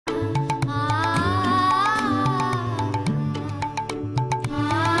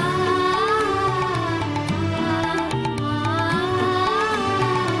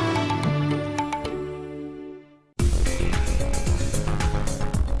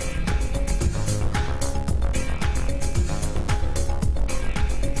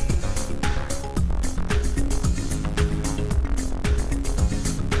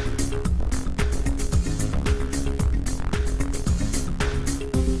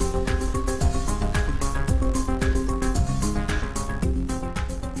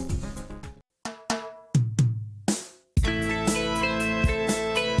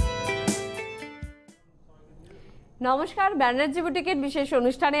নমস্কার, ব্যানার্জি বুটিকের বিশেষ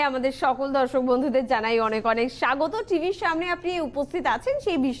অনুষ্ঠানে আমাদের সকল দর্শক বন্ধুদের জানাই অনেক অনেক স্বাগত। টিভির সামনে আপনি উপস্থিত আছেন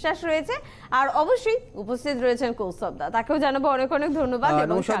সেই বিশ্বাস রয়েছে, আর অবশ্যই উপস্থিত রয়েছেন কৌস্তব দা, তাকেও জানাবো অনেক অনেক ধন্যবাদ।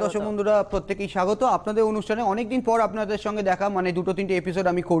 নমস্কার দর্শক বন্ধুরা, প্রত্যেকেই স্বাগত আপনাদের অনুষ্ঠানে। অনেকদিন পর আপনাদের সঙ্গে দেখা, মানে দুটো তিনটে এপিসোড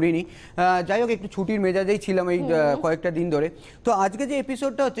আমি করিনি, যাই হোক একটু ছুটির মেজাজেই ছিলাম এই কয়েকটা দিন ধরে। তো আজকে যে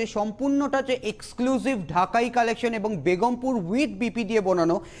এপিসোডটা হচ্ছে সম্পূর্ণটা হচ্ছে এক্সক্লুসিভ ঢাকাই কালেকশন এবং বেগমপুর উইথ বিপি দিয়ে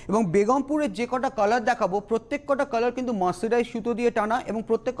বানানো, এবং বেগমপুরের যে কটা কালার দেখাবো প্রত্যেক কটা কালার কিন্তু মার্সিডাইজ সুতো দিয়ে টানা, এবং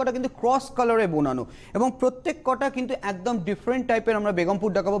প্রত্যেক কটা কিন্তু ক্রস কালারে বোনানো, এবং প্রত্যেক কটা কিন্তু একদম ডিফারেন্ট টাইপের আমরা বেগমপুর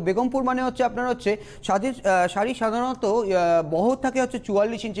দেখাবো। বেগমপুর মানে হচ্ছে আপনার হচ্ছে শাড়ি সাধারণত বহর থাকে হচ্ছে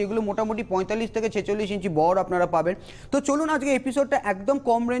 44 ইঞ্চি, এগুলো মোটামুটি 45 থেকে 46 ইঞ্চি বহর আপনারা পাবেন। তো চলুন আজকে এপিসোডটা একদম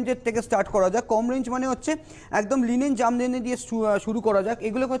কম রেঞ্জের থেকে স্টার্ট করা যাক। কম রেঞ্জ মানে হচ্ছে একদম লিনেন জামদানি দিয়ে শুরু করা যাক।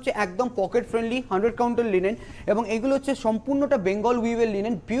 এগুলো হচ্ছে একদম পকেট ফ্রেন্ডলি 100 কাউন্টের লিনেন, এবং এগুলো হচ্ছে সম্পূর্ণটা Bengal উইভের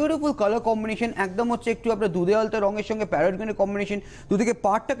linen. Beautiful colour combination, একদম হচ্ছে একটু আপনার দুধে আলতা রঙের সঙ্গে প্যারট গ্রিনের কম্বিনেশন। দুদিকে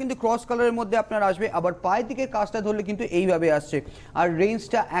পার্টটা কিন্তু ক্রস কালারের মধ্যে আপনার আসবে, আবার পায়ের দিকে কাজটা ধরলে কিন্তু এইভাবে আসছে, আর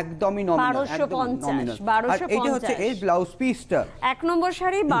রেঞ্জটা একদমই নমিনাল। আর এটা হচ্ছে এই ব্লাউজ পিসটা, এক নম্বর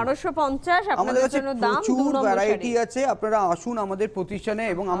শাড়ি 1250। আমাদের কাছে প্রচুর ভ্যারাইটি আছে, আপনারা আসুন আমাদের প্রতিষ্ঠানে,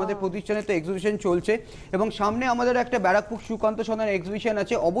 এবং আমাদের প্রতিষ্ঠানে তো এক্সিবিশন চলছে, এবং সামনে আমাদের একটা ব্যারাকপুর সুকান্ত সন্ধান এক্সিবিশন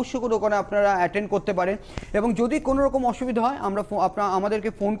আছে, অবশ্য করে ওখানে আপনারা অ্যাটেন্ড করতে পারেন। এবং যদি কোনো রকম অসুবিধা হয় আপনারা আমাদেরকে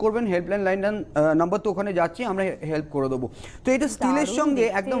ফোন করবেন, হেল্পলাইন নাম্বার তো ওখানে যাচ্ছি, আমরা হেল্প করে দেবো। তো এটা স্টিলের সঙ্গে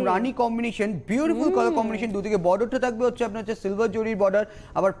একদম রানি কম্বিনেশন, বিউটিফুল কালার কম্বিনেশন। দুদিকে বর্ডারটা থাকবে হচ্ছে আপনার হচ্ছে সিলভার জরির বর্ডার,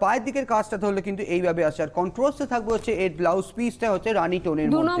 আবার পায়ের দিকের কাজটা ধরলে কিন্তু এইভাবে আসে, আর কন্ট্রাস্টে থাকবে হচ্ছে এর ব্লাউজ পিসটা হচ্ছে রানি টোনের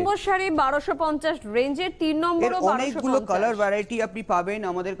মধ্যে। 2 নম্বর শাড়ি 1250 রেঞ্জের, 3 নম্বরও 1250। অনেকগুলো কালার ভ্যারাইটি আপনি পাবেন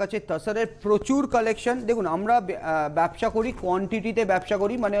আমাদের কাছে। তাছাড়া প্রচুর কালেকশন। দেখুন, আমরা ব্যবসা করি কোয়ান্টিটিতে, ব্যবসা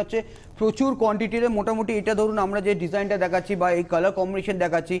করি মানে হচ্ছে প্রচুর কোয়ান্টিটিতে। মোটামুটি এটা ধরুন আমরা যে ডিজাইনটা দেখাচ্ছি বা এই কালার কম্বিনেশন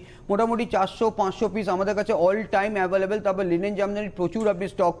দেখাচ্ছি, মোটামুটি 400-500 পিস আমাদের কাছে অল টাইম অ্যাভেলেবেল। তবে লিনেন জামদানির প্রচুর আপনি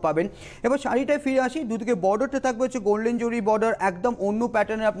স্টক পাবেন। এবার শাড়িটায় ফিরে আসি। দুদিকে বর্ডারটা থাকবে হচ্ছে গোল্ডেন জরি বর্ডার, একদম অন্য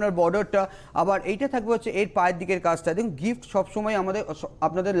প্যাটার্নের আপনার বর্ডারটা, আবার এইটা থাকবে হচ্ছে এর পায়ের দিকের কাজটা। দেখুন, গিফট সবসময়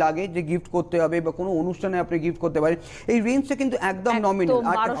আপনাদের লাগে যে গিফট করতে হবে বা কোনো অনুষ্ঠানে আপনি গিফট করতে পারেন। এই রেঞ্জটা কিন্তু একদম নমিনাল।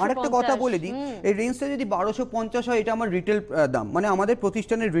 আরেকটা কথা বলে দিই, এই রেঞ্জটা যদি 1250 হয় এটা আমার রিটেল দাম, মানে আমাদের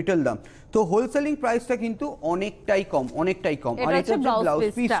প্রতিষ্ঠানের রিটেল দাম। তো হোলসেলিং প্রাইসটা কিন্তু অনেকটাই কম, অনেকটাই কম। আর এটা হচ্ছে ব্লাউজ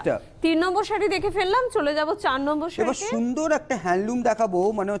পিসটা। 3 নম্বর শাড়ি দেখে ফেললাম, চলে যাব 4 নম্বর শাড়ি। এবার সুন্দর একটা হ্যান্ডলুম দেখাবো,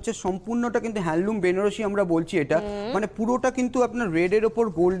 মানে হচ্ছে সম্পূর্ণটা কিন্তু হ্যান্ডলুম বেনারসি আমরা বলছি এটা, মানে পুরোটা কিন্তু আপনার রেড এর উপর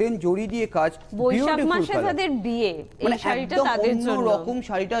গোল্ডেন জরি দিয়ে কাজ। বৈশাখ মাসে তাদের বিয়ে, এই শাড়িটা তাদের জন্য রকম।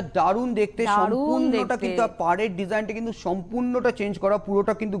 শাড়িটা দারুণ দেখতে, সম্পূর্ণটা কিন্তু পাড়ের ডিজাইনটা কিন্তু সম্পূর্ণটা চেঞ্জ করা,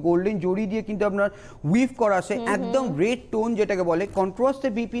 পুরোটা কিন্তু গোল্ডেন জরি দিয়ে কিন্তু আপনার উইভ করা আছে, একদম রেড টোন যেটাকে বলে। কন্ট্রাস্টে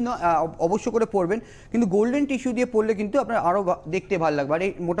বিপি অবশ্য করে পরবেন, কিন্তু গোল্ডেন টিস্যু দিয়ে পরলে কিন্তু আপনার আরো দেখতে ভালো লাগবে। আর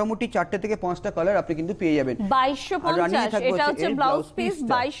এই মোটামুটি 4টে থেকে 5টা কালার আপনি কিন্তু পেয়ে যাবেন। 2250 এটা হচ্ছে ব্লাউজ পিস,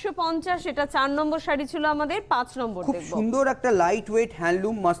 2250। এটা 4 নম্বর শাড়ি ছিল আমাদের। 5 নম্বর খুব সুন্দর একটা লাইট ওয়েট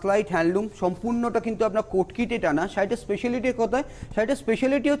হ্যান্ডলুম, মাসলাইট হ্যান্ডলুম, সম্পূর্ণটা কিন্তু আপনার কোটকিটে টানা। শাড়িটার স্পেশালিটির কথায়, শাড়িটার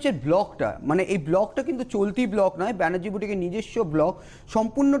স্পেশালিটি হচ্ছে ব্লকটা, মানে এই ব্লকটা কিন্তু চলতি ব্লক নয়, ব্যানার্জি বুটিকের নিজস্ব ব্লক।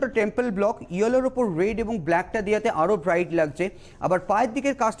 সম্পূর্ণটা টেম্পল ব্লক, ইয়েলোর ওপর রেড এবং ব্ল্যাকটা দিয়াতে আরো ব্রাইট লাগছে। আবার পায়ের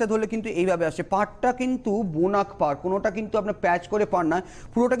দিকের কাজটা ধরলে কিন্তু এইভাবে আসে। পাড়টা কিন্তু বোনাক পাড়, কোনোটা কিন্তু আপনার প্যাচ করে পাড় না,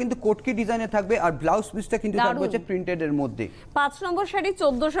 পুরোটা কিন্তু কোটকি ডিজাইনে থাকবে, আর ব্লাউজ পিসটা কিন্তু থাকবে হচ্ছে প্রিন্টেড এর মধ্যে। 5 নম্বর শাড়ি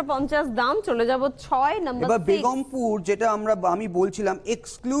 1450 দাম, চলে যাব 6 নম্বর। এবার বেগমপুর, যেটা আমি বলছিলাম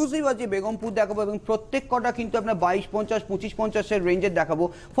এক্সক্লুসিভ আছে বেগমপুর দেখাবো, এবং প্রত্যেক কটা কিন্তু আপনার 2250 2550 এর রেঞ্জের দেখাবো।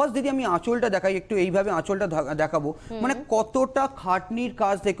 ফার্স্ট যদি আমি আঁচলটা দেখাই, একটু এইভাবে আঁচলটা দেখাবো, মানে কতটা খাটনির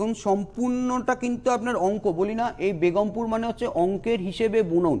কাজ দেখুন। সম্পূর্ণটা কিন্তু আপনার অঙ্ক বলি না, এই বেগমপুর মানে হচ্ছে অঙ্কের হিসেবে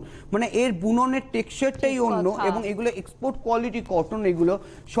বুনন, মানে এর বুননের টেক্সচারটাই অন্য, এবং এগুলো এক্সপোর্ট কোয়ালিটি কটন, এগুলো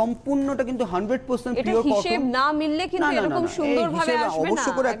সম্পূর্ণটা কিন্তু 100% পিওর কটন। হিসেব না মিললে কিন্তু এরকম সুন্দরভাবে আসবে না, অবশ্য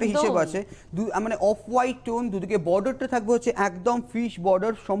করে একটা হিসেব আছে। মানে অফ হোয়াইট টোন, দুদিকে বর্ডারটা থাকবে হচ্ছে একদম ফিশ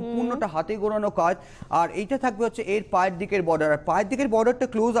বর্ডার, সম্পূর্ণটা হাতে গোড়ানো কাজ, আর এইটা থাকবে হচ্ছে এর পায়ের দিকের বর্ডার। আর পায়ের দিকের বর্ডারটা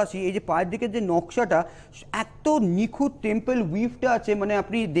ক্লোজ আসি, এই যে পায়ের দিকের যে নকশাটা এত নিখুঁত টেম্পল উইভটা আছে, মানে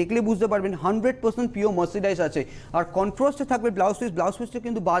আপনি দেখলে বুঝতে পারবেন 100% পিওর মার্সিডাইজ আছে। আর কন্ট্রাস্টে থাকবে ব্লাউজ পিস, ব্লাউজ পিসটা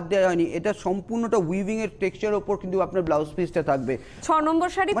কিন্তু বাদ দেওয়া হয়নি, এটা সম্পূর্ণটা উইভিং এর টেক্সচার উপর কিন্তু আপনার ব্লাউজ পিসটা থাকবে। 6 নম্বর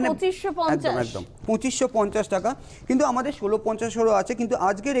শাড়ি 2550, একদম 2550 টাকা, কিন্তু আমাদের 1650 আছে। কিন্তু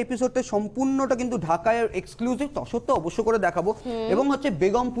আজকের এপিসোডটা সম্পূর্ণটা কিন্তু ঢাকায় এক্সক্লুসিভ, তসত্ত্ব অবশ্য করে দেখাবো, এবং হচ্ছে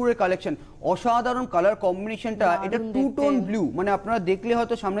বেগমপুরের কালেকশন। অসাধারণ কালার কম্বিনেশনটা, এটা 2 টোন ব্লু, মানে আপনারা দেখলে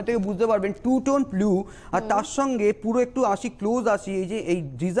হয়তো সামনে থেকে বুঝতে পারবেন 2 টোন ব্লু, আর তার সঙ্গে পুরো একটু আসি ক্লোজ আসি, এই যে এই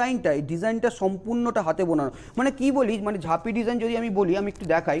ডিজাইনটা, এই ডিজাইনটা সম্পূর্ণটা হাতে বোনানো, মানে কি বলি, মানে ঝাপি ডিজাইন যদি আমি বলি, আমি একটু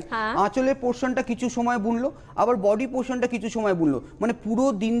দেখাই। আঁচলের পোর্শনটা কিছু সময় বুনলো, আবার বডি পোর্শনটা কিছু সময় বুনলো, মানে পুরো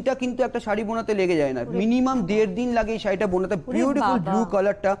দিনটা কিন্তু একটা শাড়ি বোনাতে লেগে যায় না, মিনিমাম 1.5 দিন লাগে এই শাড়িটা বোনাতে। বিউটিফুল ব্লু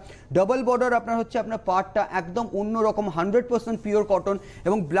কালারটা, ডাবল বর্ডার আপনার হচ্ছে আপনার পার্টটা একদম অন্যরকম 100% পিওর কটন,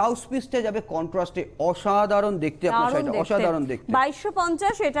 এবং ব্লাউজ পিসটা যাবে কন্ট্রাস্টে, অসাধারণ দেখতে আপনার শাড়িটা, অসাধারণ দেখতে।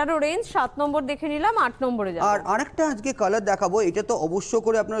 2250 এটারও রেঞ্জ। 7 নম্বর দেখে নিলাম, 8 নম্বরে যাব। আর আরেকটা আজকে কালার দেখাবো, এটা তো অবশ্য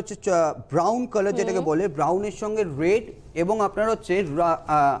করে আপনার হচ্ছে ব্রাউন কালার যেটাকে বলে, ব্রাউনের সঙ্গে রেড এবং আপনার হচ্ছে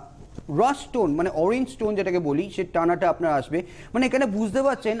রাশ টোন মানে অরেঞ্জ টোন যেটাকে বলি, সে টানাটা আপনার আসবে। মানে এখানে বুঝতে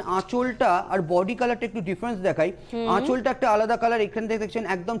পারছেন আঁচলটা আর বডি কালারটা একটু ডিফারেন্স দেখায়। আঁচলটা একটা আলাদা কালার, এখান থেকে দেখছেন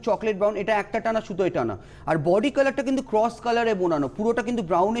একদম চকলেট ব্রাউন, এটা একটা টানা সুতোয় টানা। আর বডি কালারটা কিন্তু ক্রস কালারে বোনানো, পুরোটা কিন্তু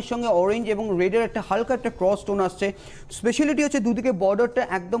ব্রাউনের সঙ্গে অরেঞ্জ এবং রেডের একটা হালকা একটা ক্রস টোন আসছে। স্পেশালিটি হচ্ছে দুদিকে বর্ডারটা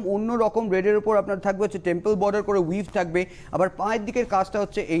একদম অন্য রকম, রেডের উপর আপনার থাকবে হচ্ছে টেম্পল বর্ডার করে উইভ থাকবে। আবার পায়ের দিকের কাজটা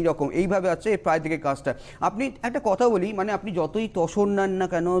হচ্ছে এই রকম, এইভাবে আছে এই পায়ের দিকের কাজটা। আপনি একটা কথা বলি, মানে আপনি যতই তসর নেন না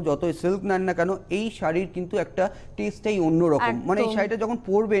কেন, যতই সিল্ক নেন না কেন, এই শাড়ির কিন্তু একটা টেস্টটাই অন্যরকম। মানে এই শাড়িটা যখন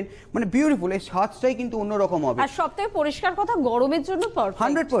পরবেন মানে বিউটিফুল, এই সাজটাই কিন্তু অন্যরকম হবে। আর সবথেকে পরিষ্কার কথা, গরমের জন্য পারফেক্ট।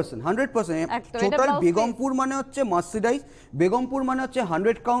 100% টোটাল বেগমপুর মানে হচ্ছে মার্সিডাইজ, বেগমপুর মানে হচ্ছে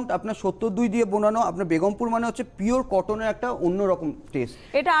 100 কাউন্ট আপনার 72 দিয়ে বোনানো, আপনার বেগমপুর মানে হচ্ছে পিওর কটনের একটা অন্যরকম টেস্ট।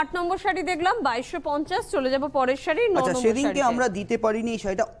 এটা 8 নম্বর শাড়ি দেখলাম, 2250। চলে যাব পরের শাড়ি, 9 আচ্ছা নম্বর। সেদিনকে আমরা দিতে পারিনি এই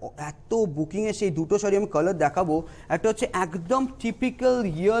শাড়িটা, এত বুকিং এ সেই দুটো শাড়ি আমি কালার দেখাবো। একটা হচ্ছে একদম টিপিক্যাল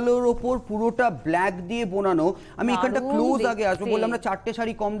ইয়েলোর ওপর পুরোটা ব্ল্যাক দিয়ে বোনানো। আমি এখানটা ক্লোজ আগে আসবো, বললাম আমরা 4টে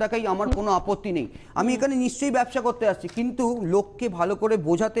শাড়ি কম দেখাই, আমার কোনো আপত্তি নেই। আমি এখানে নিশ্চয়ই ব্যবসা করতে আসছি, কিন্তু লোককে ভালো করে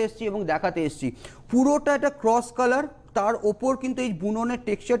বোঝাতে এসছি এবং দেখাতে এসছি। পুরোটা একটা ক্রস কালার, তার ওপর কিন্তু এই বুননের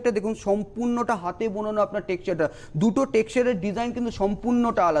টেক্সচারটা দেখুন, সম্পূর্ণটা হাতে বোনানো আপনার টেক্সচারটা, দুটো টেক্সচারের ডিজাইন কিন্তু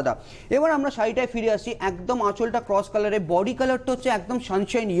সম্পূর্ণটা আলাদা। এবার আমরা শাড়িটায় ফিরে আসি, একদম আঁচলটা ক্রস কালারে, বডি কালারটা হচ্ছে একদম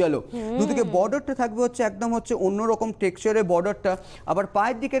সানশাইন ইয়েলো, দুদিকে বর্ডারটা থাকবে হচ্ছে একদম হচ্ছে অন্যরকম টেক্সচারের বর্ডারটা। আবার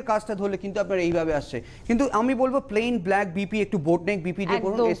পায়ের দিকের কাজটা ধরলে কিন্তু আপনার এইভাবে আসছে, কিন্তু আমি বলবো প্লেন ব্ল্যাক বিপি, একটু বোট নেক বিপি দিয়ে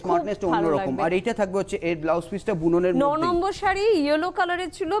করুন, এই স্মার্টনেসটা অন্যরকম। আর এইটা থাকবে হচ্ছে এর ব্লাউজ পিসটা বুননের মধ্যে। 9 নম্বর শাড়ি ইয়েলো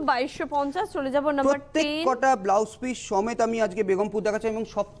কালারের ছিল, 2250। চলে যাব নাম্বার 10। প্রত্যেক কটা ব্লাউজ পিস সমেত আমি আজকে বেগমপুর দেখাচ্ছি, এবং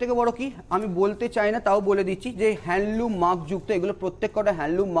সব থেকে বড় কি আমি বলতে চাই না তাও বলে দিচ্ছি যে হ্যান্ডলুম মার্ক যুক্ত, এগুলো প্রত্যেক কটা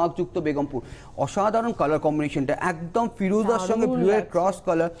হ্যান্ডলুম মার্ক যুক্ত বেগমপুর। অসাধারণ কালার কম্বিনেশনটা, একদম ফিরোজার সঙ্গে ব্লু এর ক্রস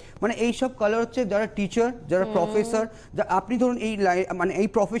কালার। মানে এই সব কালার হচ্ছে যারা টিচার, যারা প্রফেসর, আপনি ধরুন এই মানে এই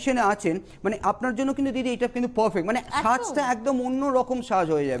প্রফেশনে আছেন, মানে আপনার জন্য কিন্তু দিদি এটা কিন্তু পারফেক্ট, মানে সাজটা একদম অন্য রকম সাজ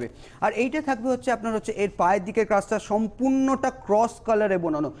হয়ে যাবে। আর এইটা থাকবে হচ্ছে আপনার হচ্ছে এর পায়ের দিকের কাজটা সম্পূর্ণটা ক্রস কালারে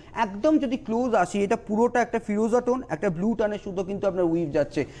বোনানো, একদম যদি ক্লোজ আসি এটা পুরোটা একটা ফিরোজা টোন, একটা ব্লু টানের শুধু কিন্তু আপনার উইভ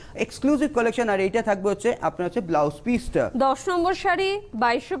যাচ্ছে, এক্সক্লুসিভ কালেকশন। আর এইটা থাকবে হচ্ছে আপনার হচ্ছে ব্লাউজ পিসটা। 10 নম্বর শাড়ি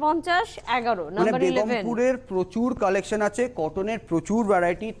 2250। 11 নাম্বার 11। বেগমপুরের প্রচুর কালেকশন আছে, কটনের প্রচুর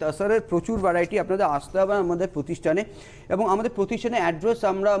ভ্যারাইটি, তাসারের প্রচুর ভ্যারাইটি। আপনাদের আসতে হবে আমাদের প্রতিষ্ঠানে, এবং আমাদের প্রতিষ্ঠানে অ্যাড্রেস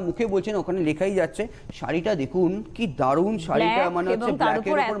আমরা মুখে বলছেন ওখানে লেখাই যাচ্ছে। শাড়িটা দেখুন কি দারুণ শাড়িটা, মানে হচ্ছে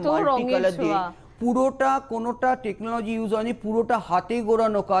ব্ল্যাকের উপর মাল্টি কালার দিয়ে, পুরোটা কোনোটা টেকনোলজি ইউজ হয়নি, পুরোটা হাতে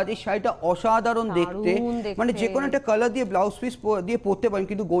গোড়ানো কাজ। এই শাড়িটা অসাধারণ দেখতে, মানে যে কোনো একটা কালার দিয়ে ব্লাউজ পিস দিয়ে পরতে পারেন,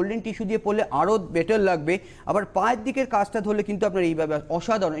 কিন্তু গোল্ডেন টিস্যু দিয়ে পরলে আরো বেটার লাগবে। আবার পায়ের দিকের কাজটা ধরলে কিন্তু আপনার এইভাবে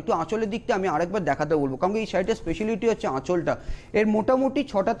অসাধারণ। একটু আঁচলের দিকটা আমি আরেকবার দেখাতে বলবো, কারণ এই শাড়িটার স্পেশালিটি হচ্ছে আঁচলটা। এর মোটামুটি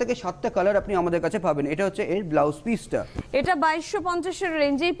 6টা থেকে 7টা কালার আপনি আমাদের কাছে পাবেন। এটা হচ্ছে এর ব্লাউজ পিসটা, এটা 2250 এর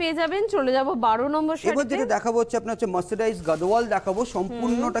রেঞ্জেই পেয়ে যাবেন। চলে যাব 12 নম্বর শাড়িতে। এবার যেটা দেখাবো হচ্ছে আপনার হচ্ছে মার্সিডাইজ গাদওয়াল দেখাবো,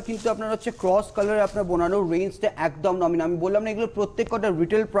 সম্পূর্ণটা কিন্তু আপনার হচ্ছে ক্রস কালার আপনার বোনানো, রেঞ্জটা একদম নমিন। আমি বললাম না এগুলো প্রত্যেক কটা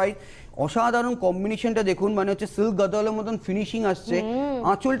রিটেল প্রাইস। অসাধারণ কম্বিনেশনটা দেখুন, মানে হচ্ছে সিল্ক গাদওয়ালের মতন ফিনিশিং আসছে।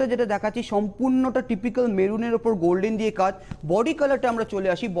 আঁচলটা যেটা দেখাচ্ছি সম্পূর্ণটা টিপিক্যাল মেরুনের উপর গোল্ডেন দিয়ে কাজ। বডি কালারটা আমরা চলে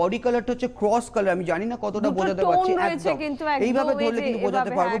আসি, বডি কালারটা হচ্ছে ক্রস কালার। আমি জানি না কতটা বোঝাতে পারছি, একদম এইভাবে ধরলে কিন্তু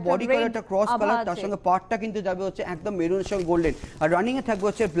বোঝাতে পারবো। বডি কালারটা ক্রস কালার, তার সঙ্গে পার্টটা কিন্তু যাবে হচ্ছে একদম মেরুনের সঙ্গে গোল্ডেন। আর রানিং এ থাকবে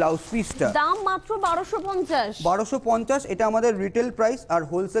হচ্ছে ব্লাউজ পিসটা, দাম মাত্র 1250। 1250 এটা আমাদের রিটেল প্রাইস, আর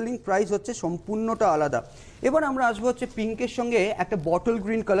হোলসেলিং প্রাইস হচ্ছে সম্পূর্ণটা আলাদা। এবার আমরা আসবো হচ্ছে পিঙ্কের সঙ্গে একটা বটল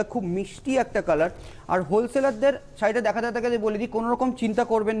গ্রিন কালার, খুব মিষ্টি একটা কালার। আর হোলসেলারদের শাড়িটা দেখাতে বলে দিই, কোনো রকম চিন্তা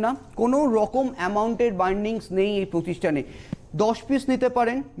করবেন না, কোনো রকম অ্যামাউন্টের বাইন্ডিংস নেই এই প্রতিষ্ঠানে। 10 পিস নিতে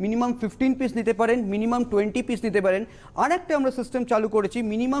পারেন, মিনিমাম 15 পিস নিতে পারেন, মিনিমাম 20 পিস নিতে পারেন। আর একটা আমরা সিস্টেম চালু করেছি,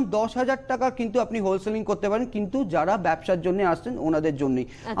 মিনিমাম 10,000 টাকা কিন্তু আপনি হোলসেলিং করতে পারেন, কিন্তু যারা ব্যবসার জন্য আসছেন ওনাদের জন্যই।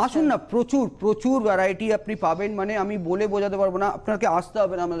 আসুন না, প্রচুর প্রচুর ভ্যারাইটি আপনি পাবেন, মানে আমি বলে বোঝাতে পারবো না। আপনাকে আসতে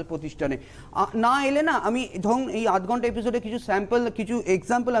হবে না আমাদের প্রতিষ্ঠানে, না এলে না আমি ধরুন এই আধ ঘন্টা এপিসোডে কিছু স্যাম্পল, কিছু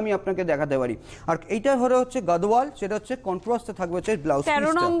এক্সাম্পল আমি আপনাকে দেখাতে পারি। আর এইটা হলো হচ্ছে গাদওয়াল, সেটা হচ্ছে কন্ট্রাস্টে থাকবে হচ্ছে ব্লাউজ পিসটা।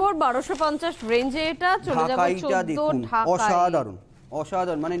 13 নম্বর 1250 রেঞ্জে এটা। চলে যাব 14 ঢাকায়। অসাধারণ।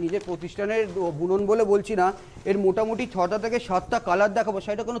 অসাধারণ, মানে নিজের প্রতিষ্ঠানের বুনন বলে বলছি না, এর মোটামুটি 6টা থেকে 7টা কালার দেখাবো,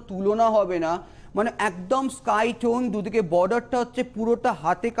 সেটা কোনো তুলনা হবে না। মানে একদম স্কাই টোন, দুদিকে বর্ডারটা হচ্ছে পুরোটা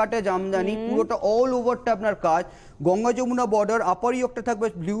হাতে কাটা জামদানি, পুরোটা অল ওভারটা আপনার কাজ, গঙ্গা যমুনা বর্ডার, আপার ইয়োগটা থাকবে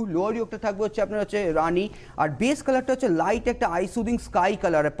ব্লু, লোয়ার ইয়োগটা থাকবে হচ্ছে আপনার হচ্ছে রানী, আর বেস কালারটা হচ্ছে লাইট একটা আইসুদিং স্কাই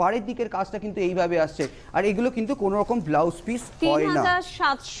কালার। পাড়ের দিকের কাজটা কিন্তু এইভাবে আসছে, আর এগুলো কিন্তু কোনো রকম ব্লাউজ পিস হয় না।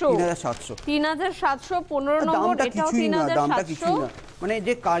 3700 15 নম্বর, এটাও 3700। দামটা কিছুই না, মানে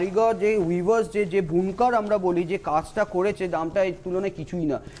যে কারিগর, যে উইভার্স, যে বুনকার আমরা বলি, যে কাজটা করেছে, দামটা এর তুলনায় কিছুই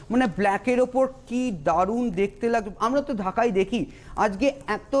না। মানে ব্ল্যাকের ওপর কি দারুণ দেখতে লাগে। আমরা তো ঢাকায় দেখি, আজকে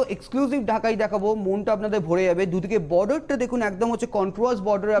এত এক্সক্লুসিভ ঢাকায় দেখাবো, মনটা আপনাদের ভরে যাবে। দুদিকে বর্ডারটা দেখুন, একদম হচ্ছে কন্ট্রাস্ট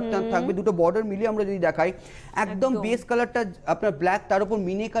বর্ডার আপনার থাকবে, দুটো বর্ডার মিলিয়ে আমরা যদি দেখাই, একদম বেস কালারটা আপনার ব্ল্যাক, তার উপর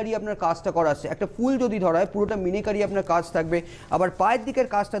মিনেকারি আপনার কাজটা করা আছে। একটা ফুল যদি ধরা হয়, পুরোটা মিনেকারি আপনার কাজ থাকবে। আবার পায়ের দিকের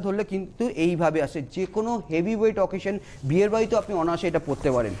কাজটা ধরলে কিন্তু এইভাবে আসে, যে কোনো হেভি ওয়েট অকেশন, বিয়ের বাড়িতে আপনি অনায়াসে এটা পরতে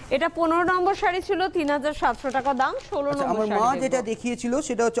পারেন। এটা 15 নম্বর শাড়ি ছিল, 3700 টাকা দাম। 16 নম্বর আমার মা যেটা দেখিয়েছিল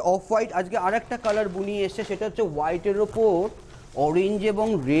সেটা হচ্ছে অফ হোয়াইট, আজকে আরেকটা কালার বুনিয়ে এসছে, সেটা হচ্ছে হোয়াইটের ওপর অরেঞ্জ এবং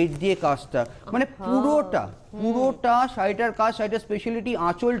রেড দিয়ে কাজটা, মানে পুরোটা শাড়িটার কাজ, শাড়িটার স্পেশালিটি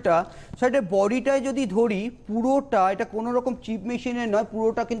আঁচলটা, শাড়িটার বডিটায় যদি ধরি, পুরোটা এটা কোনো রকম চিপ মেশিনের নয়,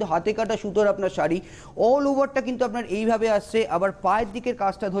 পুরোটা কিন্তু হাতে কাটা সুতোর আপনার শাড়ি, অল ওভারটা কিন্তু আপনার এইভাবে আসছে। আবার পায়ের দিকের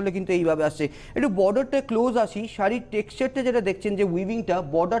কাজটা ধরলে কিন্তু এইভাবে আসছে। একটু বর্ডারটা ক্লোজ আসি, শাড়ির টেক্সচারটা যেটা দেখছেন, যে উইভিংটা,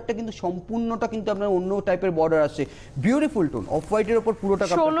 বর্ডারটা কিন্তু সম্পূর্ণটা কিন্তু আপনার অন্য টাইপের বর্ডার আসছে, বিউটিফুল টোন, অফ হোয়াইটের উপর পুরোটা।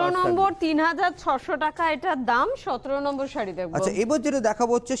 16 নম্বর 3600 টাকা এটার দাম। 17 নম্বর শাড়ি দেখব। আচ্ছা, এবার যেটা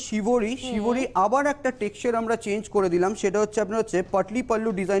দেখাবো হচ্ছে শিবরি। আবার একটা টেক্সচার আমরা চেঞ্জ করে দিলাম, সেটা হচ্ছে আপনার হচ্ছে পাটলি পাল্লু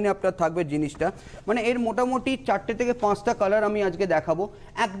ডিজাইনে আপনার থাকবে জিনিসটা। মানে এর মোটামুটি 4টে থেকে 5টা কালার আমি আজকে দেখাবো,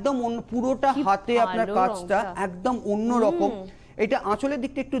 একদম পুরোটা হাতে আপনার কাজটা একদম অন্য রকম। এটা আঁচলের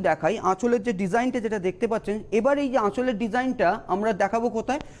দিকটা একটু দেখাই, আঁচলের যে ডিজাইনটা যেটা দেখতে পাচ্ছেন, এবার এই যে আঁচলের ডিজাইনটা আমরা দেখাবো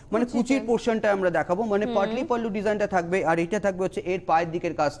কোথায়, মানে কুচির পোর্শনটা আমরা দেখাবো, মানে পাটলি পাল্লু ডিজাইনটা থাকবে, আর এটা থাকবে হচ্ছে এর পায়ের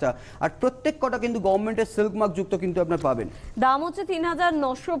দিকের কাজটা। আর প্রত্যেক কটা কিন্তু গভর্নমেন্টের সিল্ক মার্ক যুক্ত কিন্তু আপনার পাবেন। দাম হচ্ছে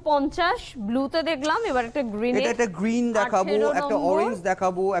 3950। ব্লুতে দেখলাম, এবার একটা গ্রিন, এটা একটা গ্রিন দেখাবো, একটা অরেঞ্জ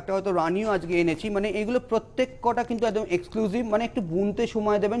দেখাবো, একটা হয়তো রানিও আজকে এনেছি। মানে এগুলো প্রত্যেক কটা কিন্তু একদম এক্সক্লুসিভ, মানে একটু বুনতে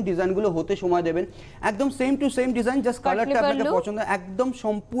সময় দেবেন, ডিজাইনগুলো হতে সময় দেবেন, একদম same to same design, just কালারটা আপনাকে পছন্দ। একদম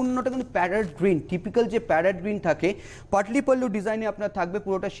সম্পূর্ণটা কিন্তু প্যারেট গ্রিন, টিপিক্যাল যে প্যারেট গ্রিন থাকে, পাটলি পাল্লু ডিজাইনে আপনার থাকবে,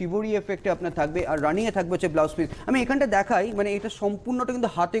 পুরোটা শিবরি এফেক্টে আপনার থাকবে, আর রানিংয়ে থাকবে হচ্ছে ব্লাউজ পিস। আমি এখানটা দেখাই, মানে এটা সম্পূর্ণটা কিন্তু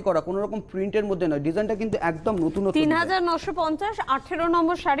হাতে করা, কোনো রকম প্রিন্টের মধ্যে নয়, ডিজাইনটা কিন্তু একদম নতুন। 3950। 18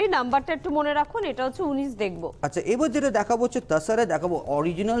 নম্বর শাড়ি, নাম্বারটা একটু মনে রাখুন, এটা হচ্ছে 19 দেখবো। আচ্ছা, এবার যেটা দেখাবো হচ্ছে তাসারে দেখাবো,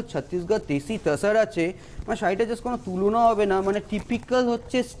 অরিজিনাল ছত্তিশগড় দেশি তাসার আছে। মানে শাড়িটা জাস্ট কোনো তুলনা হবে না, মানে টিপিক্যাল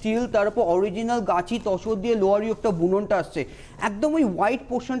হচ্ছে স্টিল, তার উপর অরিজিনাল গাছি তসর দিয়ে লোয়ার ইয়োগটা বুননটা আসছে। একদম ওই হোয়াইট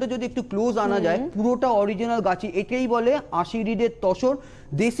পোর্শনটা যদি একটু ক্লোজ আনা যায়, পুরোটা অরিজিনাল গাছি, এটাই বলে 80 রিডের তসর,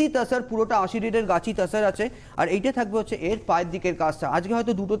 দেশি তাসার, পুরোটা 80 রিডের গাছি তাসার আছে। আর এইটা থাকবে হচ্ছে এর পায়ের দিকের কাজটা। আজকে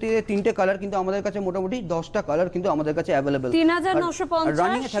হয়তো 2 থেকে 3টে কালার, কিন্তু আমাদের কাছে মোটামুটি 10টা কালার কিন্তু আমাদের কাছে অ্যাভেলেবল।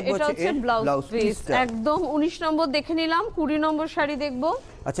 3950। এটা হচ্ছে ব্লাউজ পিস। একদম 19 নম্বর দেখে নিলাম। 20 নম্বর শাড়ি দেখবো।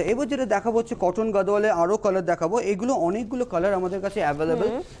 আচ্ছা, এবার যেটা দেখাবো হচ্ছে কটন গাদোয়ালে আরো কালার দেখাবো। এগুলো অনেকগুলো কালার আমাদের কাছে অ্যাভেলেবল,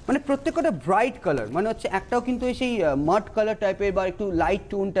 মানে প্রত্যেকটা ব্রাইট কালার, মানে হচ্ছে একটাও কিন্তু সেই মাড কালার টাইপের বা একটু লাইট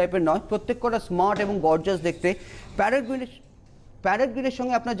টোন টাইপের নয়, প্রত্যেকটা স্মার্ট এবং গর্জাস দেখতে। প্যারেট গ্রিনের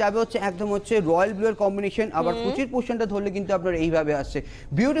সঙ্গে আপনার যাবে হচ্ছে একদম হচ্ছে রয়্যাল ব্লু এর কম্বিনেশন। আবার কুচির পোর্শনটা ধরলে কিন্তু আপনার এইভাবে আসছে,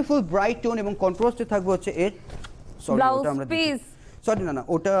 বিউটিফুল ব্রাইট টোন এবং কন্ট্রাস্টে থাকবে হচ্ছে এর ব্লাউজ পিস। সরি না,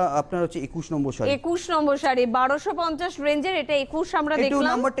 ওটা আপনার হচ্ছে 21 নম্বর শাড়ি। 21 নম্বর শাড়ি 1250 রেঞ্জের, এটা 21 আমরা দেখলাম। একটু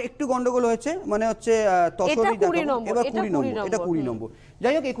নাম্বারটা একটু গন্ডগোল হয়েছে, মানে হচ্ছে তসরি দেখাবো, এবার 20 নম্বর, এটা 20 নম্বর।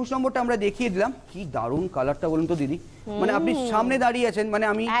 যাই হোক, 21 নম্বরটা আমরা দেখিয়ে দিলাম। কি দারুণ কালারটা বলুন তো দিদি, মানে আপনি সামনে দাঁড়িয়ে আছেন, মানে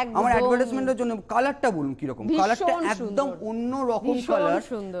আমি আমার অ্যাডভার্টাইজমেন্টের জন্য কালারটা বলুন কি রকম, কালারটা একদম অন্য রকম কালার,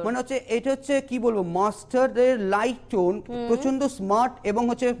 মানে হচ্ছে এটা হচ্ছে কি বলবো, মাস্টার্ডের লাইট টোন, প্রচন্ড স্মার্ট এবং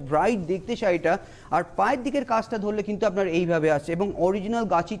হচ্ছে ব্রাইট দেখতে শাড়িটা। আর পায়ের দিকের কাজটা ধরলে কিন্তু আপনার এইভাবে আসছে, এবং অরিজিনাল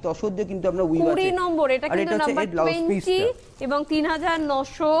গাছি তসর দিয়ে কিন্তু আপনার উইভ আছে। 20 নম্বর, এটা কিন্তু নাম্বার 20 এবং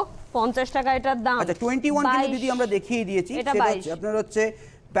 3950 টাকা এটার দাম। আচ্ছা, 21 কিন্তু দিদি আমরা দেখিয়ে দিয়েছি, সেটা হচ্ছে আপনার হচ্ছে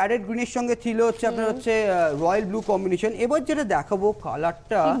প্যারেট গ্রিনের সঙ্গে ছিল হচ্ছে আপনার হচ্ছে রয়্যাল ব্লু কম্বিনেশন। এবার যেটা দেখাবো,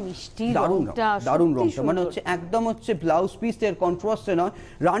 কালারটা দারুণ রংটা, মানে হচ্ছে একদম হচ্ছে ব্লাউজ পিস এর কন্ট্রাস্টে নয়,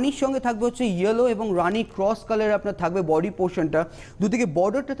 রানীর সঙ্গে থাকবে হচ্ছে ইয়েলো এবং রানী ক্রস কালার আপনার থাকবে বডি পোর্শনটা, দুদিকে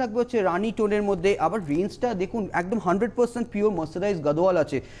বর্ডারটা থাকবে হচ্ছে রানী টোনের মধ্যে। আবার রেঞ্জটা দেখুন, একদম 100% পিওর মার্সারাইজ গাদোয়াল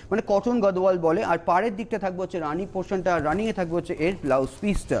আছে, মানে কটন গাদোয়াল বলে। আর পাড়ের দিকটা থাকবে হচ্ছে রানী পোর্শনটা, আর রানিং এ থাকবে হচ্ছে এর ব্লাউজ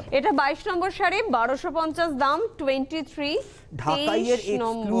পিসটা। এটা 22 নম্বর শাড়ি, 1250 দাম। ঢাকাইয়ের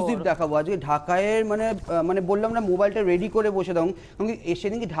এক্সক্লুসিভ দেখাবো আজকে। ঢাকাইয়ের মানে বললাম না মোবাইলটা রেডি করে বসে দাও,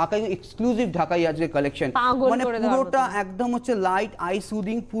 সেদিনকে ঢাকাই এক্সক্লুসিভ ঢাকাই আজকে কালেকশন, মানে পুরোটা একদম হচ্ছে লাইট আই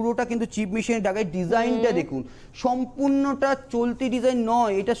সুদিং, পুরোটা কিন্তু চিপ মেশিনের ঢাকাই। ডিজাইনটা দেখুন, সম্পূর্ণটা চলতি ডিজাইন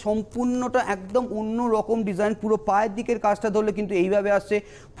নয়, এটা সম্পূর্ণটা একদম অন্য রকম ডিজাইন। পুরো পায়ের দিকের কাজটা ধরলে কিন্তু এইভাবে আসছে,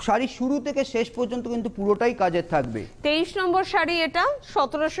 শাড়ি শুরু থেকে শেষ পর্যন্ত কিন্তু পুরোটাই কাজের থাকবে। 23 নম্বর শাড়ি, এটা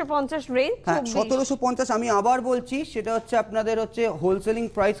 1750 রেঞ্জ। হ্যাঁ 1750, আমি আবার বলছি সেটা হচ্ছে আপনাদের হচ্ছে হোলসেলিং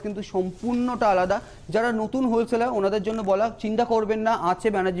প্রাইস কিন্তু সম্পূর্ণটা আলাদা। যারা নতুন হোলসেলার ওনাদের জন্য বলা, চিন্তা করবেন না, আছে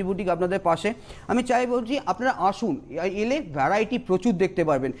ব্যানার্জি বুটিক আপনাদের পাশে। আমি চাই বলছি আপনারা আসুন, এলে ভ্যারাইটি প্রচুর দেখতে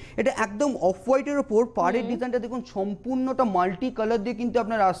পারবেন। এটা একদম অফ হোয়াইটের ওপর পাড়ের ডিজাইনটা দেখুন, সম্পূর্ণটা মাল্টি কালার দিয়ে কিন্তু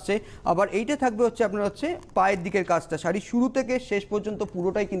আপনার আসছে। আবার এইটা থাকবে হচ্ছে আপনার হচ্ছে পায়ের দিকের কাজটা, শাড়ি শুরু থেকে শেষ পর্যন্ত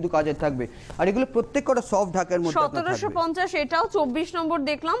পুরোটাই কিন্তু কাজের থাকবে। আর এগুলো প্রত্যেক কটা সফট ঢাকার মধ্যে। 1750, এটাও 24 নম্বর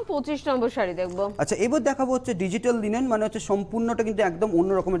দেখলাম। 25 নম্বর শাড়ি দেখবো। আচ্ছা এবার দেখাবো হচ্ছে ডিজিটাল লিনেন, মানে হচ্ছে সম্পূর্ণটা কিন্তু একদম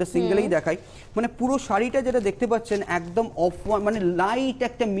অন্যরকম। এটা সিঙ্গেলেই দেখাই, মানে পুরো শাড়িটা যেটা দেখতে পাচ্ছেন একদম অফ, মানে লাইট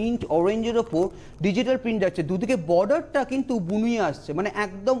একটা মিন্ট অরেঞ্জের ওপর ডিজিটাল প্রিন্ট যাচ্ছে, দুদিকে বর্ডারটা কিন্তু বুনিয়ে আসছে, মানে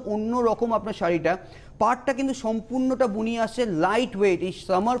একদম অন্য রকম আপনার শাড়িটা। পার্টটা কিন্তু সম্পূর্ণটা বুনিয়ে আসছে, লাইট ওয়েট, এই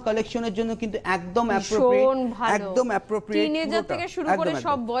সামার কালেকশনের জন্য কিন্তু একদম অ্যাপ্রোপ্রিয়েট, একদম অ্যাপ্রোপ্রিয়েট। টিনেজার থেকে শুরু করে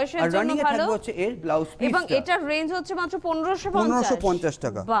সব বয়সের জন্য ভালো। রানিং এ থাকবে হচ্ছে এর ব্লাউজ পিস, এবং এটার রেঞ্জ হচ্ছে মাত্র 1550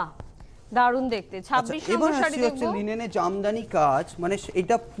 টাকা। বাহ, দারুণ দেখতে। 26 নম্বর শাড়ি দেখবো। লিনেনে জামদানি কাজ, মানে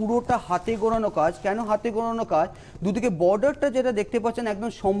এটা পুরোটা হাতে গোড়ানো কাজ। কেন হাতে গোড়ানো কাজ? দুদিকে বর্ডারটা যেটা দেখতে পাচ্ছেন একদম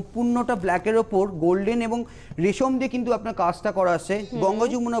সম্পূর্ণটা ব্ল্যাকের ওপর গোল্ডেন এবং রেশম দিয়ে কিন্তু আপনার কাজটা করা আছে, গঙ্গা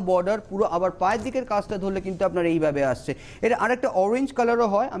যমুনা বর্ডার পুরো। আবার পায়ের দিকের কাজটা ধরলে কিন্তু আপনার এইভাবে আসছে। এর আরেকটা অরেঞ্জ কালারও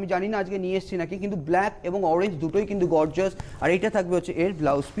হয়, আমি জানি না আজকে নিয়ে এসেছি নাকি, কিন্তু ব্ল্যাক এবং অরেঞ্জ দুটোই কিন্তু গর্জিয়াস। আর এটা থাকবে হচ্ছে এর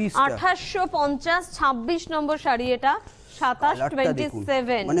ব্লাউজ পিস। 2850, 26 নম্বর শাড়ি, এটা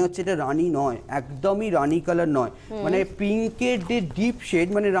 2727। মানে হচ্ছে এটা রানী নয়, একদমই রানী কালার নয়, মানে পিঙ্কের যে ডিপ শেড,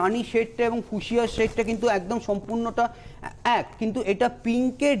 মানে রানী শেডটা এবং ফুশিয়ার শেডটা কিন্তু একদম সম্পূর্ণটা এক, কিন্তু এটা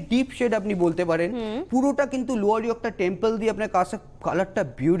পিঙ্কের ডিপ শেড আপনি বলতে পারেন। পুরোটা কিন্তু লোয়ার ইয়র্কটা টেম্পল দিয়ে আপনার কাজটা, কালারটা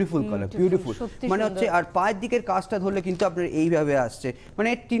বিউটিফুল কালার, বিউটিফুল মানে হচ্ছে। আর পায়ের দিকের কাজটা ধরলে কিন্তু আপনার এইভাবে আসছে, মানে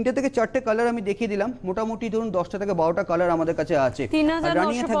 3টে থেকে 4টে কালার আমি দেখিয়ে দিলাম, মোটামুটি ধরুন 10টা থেকে 12টা কালার আমাদের কাছে আছে।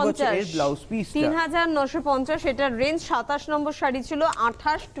 3950, এটার রেঞ্জ। 27 নম্বর শাড়ি ছিল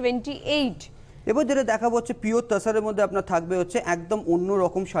 2828। এবার যেটা দেখাবো হচ্ছে পিওর তাসারের মধ্যে আপনার থাকবে হচ্ছে একদম অন্য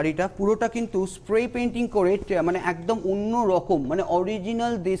রকম শাড়িটা, পুরোটা কিন্তু স্প্রে পেইন্টিং করে, মানে একদম অন্য রকম, মানে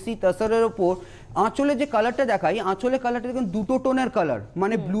অরিজিনাল দেশি তাসারের ওপর। আঁচলে যে কালারটা দেখাই, আঁচলের কালারটা দেখুন দুটো টোনের কালার,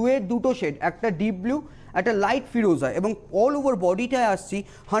 মানে ব্লু এর দুটো শেড, একটা ডিপ ব্লু একটা লাইট ফিরোজা, এবং অল ওভার বডিটায় আসছি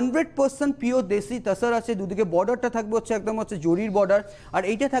 100% পিওর দেশি তাসার আছে। দুদিকে বর্ডারটা থাকবে হচ্ছে একদম হচ্ছে জরির বর্ডার। আর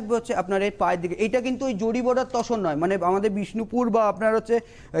এইটা থাকবে হচ্ছে আপনার এই পায়ের দিকে, এইটা কিন্তু ওই জরি বর্ডার তসর নয়, মানে আমাদের বিষ্ণুপুর বা আপনার হচ্ছে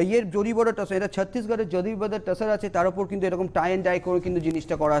ইয়ের জরি বর্ডার তসর, এটা ছত্তিশগড়ের জরি বর্ডার তসর আছে, তার উপর কিন্তু এরকম টাই অ্যান্ড ডাই করে কিন্তু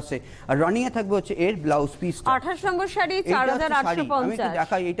জিনিসটা করা আছে। আর রানিং এ থাকবে হচ্ছে এর ব্লাউজ পিস। 28 নম্বর শাড়ি 4850। আমি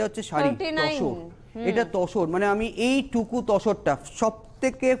দেখাই, এটা হচ্ছে শাড়ি তসর, এটা তসর, মানে আমি এইটুকু তসরটা সব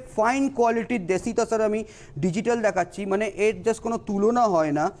থেকে ফাইন কোয়ালিটির দেশি তসর আমি ডিজিটাল দেখাচ্ছি, মানে এর জাস্ট কোনো তুলনা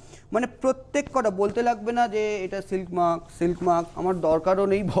হয় না। মানে প্রত্যেক কটা বলতে লাগবে না যে এটা সিল্ক মার্ক, আমার দরকারও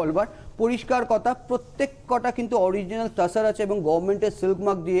নেই বলবার, পরিষ্কার কথা, প্রত্যেক কটা কিন্তু অরিজিনাল তসর আছে এবং গভর্নমেন্টের সিল্ক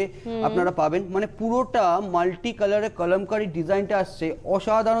মার্ক দিয়ে আপনারা পাবেন। মানে পুরোটা মাল্টি কালারের কলমকারী ডিজাইনটা আসছে,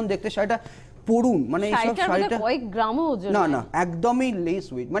 অসাধারণ দেখতে। শাড়িটা পরুন, মানে এইসব শাড়িটা কয়েক গ্রামও ওজন না একদমই লেস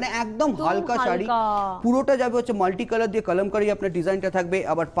ওয়েট, মানে একদম হালকা শাড়ি, পুরোটা যাবে হচ্ছে মাল্টি কালার দিয়ে কলমকারী আপনার ডিজাইনটা থাকবে।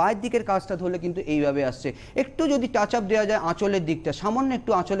 আবার পায়ের দিকের কাজটা ধরলে কিন্তু এইভাবে আসছে। একটু যদি টাচ আপ দেওয়া যায় আঁচলের দিকটা, সামান্য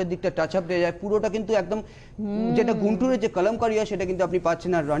একটু আঁচলের দিকটা টাচ আপ দেওয়া যায়, পুরোটা কিন্তু একদম যেটা গুন্টুরের যে কলমকারী হয় সেটা কিন্তু আপনি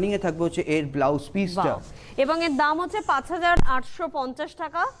পাচ্ছেন। আর রানিং এ থাকবে হচ্ছে এর ব্লাউজ পিসটা, এবং এর দাম হচ্ছে 5850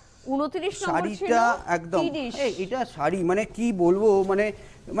 টাকা। 29 নম্বর ছিল একদম এটা শাড়ি, মানে কি বলবো,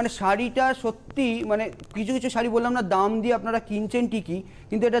 মানে শাড়িটা সত্যি, মানে কিছু কিছু শাড়ি বললাম না দাম দিয়ে আপনারা কিনছেন ঠিকই,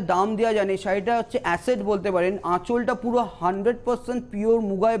 কিন্তু এটা দাম দেওয়া জানে। শাড়িটা হচ্ছে অ্যাসেট বলতে পারেন। আঁচলটা পুরো 100% পিওর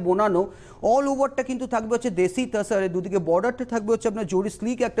মুগায় বোনানো, অল ওভারটা কিন্তু থাকবে হচ্ছে দেশি তাসারে, দুদিকে বর্ডারটা থাকবে হচ্ছে আপনার জরি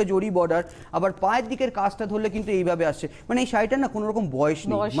স্লিক একটা জরি বর্ডার। আবার পায়ের দিকের কাজটা ধরলে কিন্তু এইভাবে আসছে, মানে এই শাড়িটা না কোনো রকম বয়স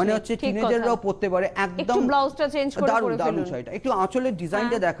নেই, মানে হচ্ছে টিনেজাররাও পরতে পারে, একদম ব্লাউজটা চেঞ্জ করে দারুণ দারুণ শাড়িটা। একটু আঁচলের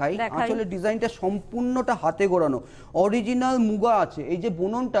ডিজাইনটা দেখাই, আঁচলের ডিজাইনটা সম্পূর্ণটা হাতে গোড়ানো, অরিজিনাল মুগা আছে, এই যে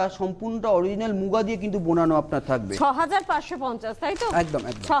বুননটা সম্পূর্ণটা অরিজিনাল মুগা দিয়ে কিন্তু বোনানো আপনার থাকবে। 6550, তাই তো? একদম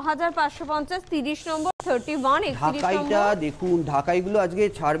 6550। 30 নম্বর 31। ঢাকাইটা দেখুন, ঢাকাইগুলো আজকে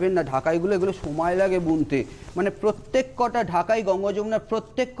ছাড়বেন না, ঢাকাইগুলো এগুলো সময় লাগে বুনতে, মানে প্রত্যেক কটা ঢাকাই গঙ্গা যমুনার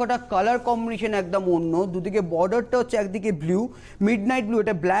প্রত্যেক কটা কালার কম্বিনেশন একদম অন্য। দুদিকে বর্ডারটা হচ্ছে একদিকে ব্লু, মিডনাইট ব্লু,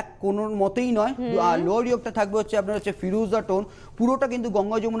 এটা ব্ল্যাক কোনো মতেই নয়। আর লোয়ার ইয়র্কটা থাকবে হচ্ছে আপনার হচ্ছে ফিরোজা টোন, পুরোটা কিন্তু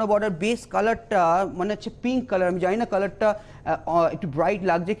গঙ্গা যমুনা বর্ডার। বেস কালারটা মানে হচ্ছে পিঙ্ক কালার, আমি জানি না কালারটা একটু ব্রাইট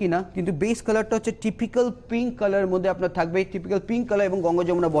লাগছে কিনা, কিন্তু বেস কালারটা হচ্ছে টিপিক্যাল পিঙ্ক কালারের মধ্যে আপনার থাকবে, টিপিক্যাল পিঙ্ক কালার এবং গঙ্গা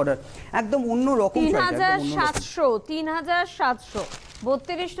যমুনা বর্ডার, একদম অন্য রকম। 3700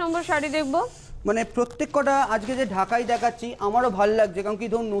 32 নম্বর শাড়ি দেখবো। মানে প্রত্যেক কটা আজকে যে ঢাকাই দেখাচ্ছি আমারও ভালো লাগছে, কারণ কি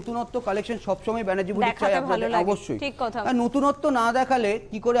ধরুন নতুনত্ব কালেকশন সবসময় ব্যানার্জি বুটিক চাই আপনাদের, অবশ্যই। আর নতুনত্ব না দেখালে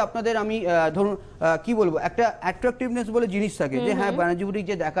কি করে আপনাদের আমি ধরুন কি বলবো, একটা অ্যাট্রাকটিভনেস বলে জিনিস থাকে যে হ্যাঁ ব্যানার্জি বুটিক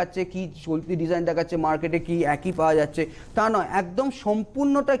যে দেখাচ্ছে কি চলতি ডিজাইন দেখাচ্ছে, মার্কেটে কি একই পাওয়া যাচ্ছে তা নয়, একদম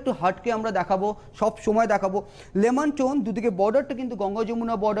সম্পূর্ণটা একটু হাটকে আমরা দেখাবো, সব সময় দেখাবো। লেমন টোন, দুদিকে বর্ডারটা কিন্তু গঙ্গা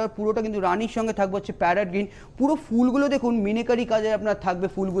যমুনা বর্ডার, পুরোটা কিন্তু রানীর সঙ্গে থাকবে হচ্ছে প্যারেট গ্রিন, পুরো ফুলগুলো দেখুন মিনিকারি কাজে আপনার থাকবে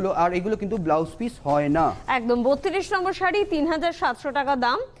ফুলগুলো, আর এগুলো কিন্তু ব্লাউজ পিস হয় না একদম। 32 নম্বর শাড়ি 3700 টাকা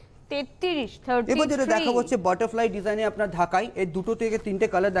দাম। 33 33 এবার যেটা দেখাবো হচ্ছে বাটারফ্লাই ডিজাইনে আপনার ঢাকাই, এর দুটো থেকে তিনটে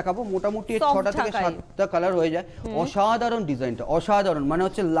কালার দেখাবো, মোটামুটি 6টা থেকে 7টা কালার হয়ে যায়। অসাধারণ ডিজাইনটা, অসাধারণ, মানে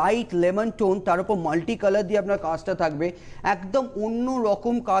হচ্ছে লাইট লেমন টোন, তার উপর মাল্টি কালার দিয়ে আপনার কাজটা থাকবে, একদম অন্য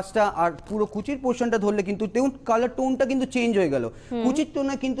রকম কাজটা। আর পুরো কুচির পোর্শনটা ধরলে কিন্তু দেখুন কালার টোনটা কিন্তু চেঞ্জ হয়ে গেল, কুচির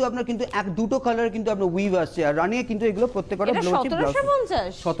টোনে কিন্তু আপনার কিন্তু দুটো কালার কিন্তু আপনার উইভ আসছে। আর রানিয়ে কিন্তু এগুলো প্রত্যেকটা ব্লাউজ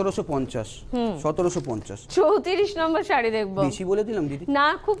 1750 34 নম্বর শাড়ি দেখবো। বেশি বলে দিলাম দিদি? না,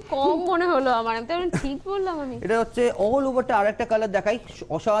 খুব কম মনে হলো আমার, আমি তো ঠিক বললাম। আমি এটা হচ্ছে অল ওভারটা আরেকটা কালার দেখাই,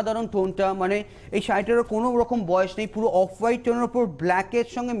 অসাধারণ টোনটা, মানে এই শাড়িটার কোনো রকম বয়স নেই, পুরো অফ হোয়াইট টোনের উপর ব্ল্যাকের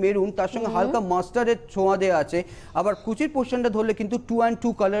সঙ্গে মেরুন, তার সঙ্গে হালকা মাস্টার্ডের ছোঁয়া দেওয়া আছে। আবার কুচির পোর্শনটা ধরলে কিন্তু 2 and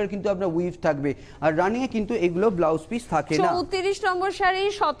 2 কালার কিন্তু আপনার উইভ থাকবে। আর রানিয়ে কিন্তু এগুলো ব্লাউজ পিস থাকে না। 34 নম্বর শাড়ি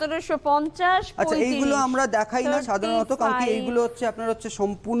 1750। আচ্ছা, এইগুলো আমরা দেখাই না সাধারণত, কারণ কি এইগুলো হচ্ছে আপনার হচ্ছে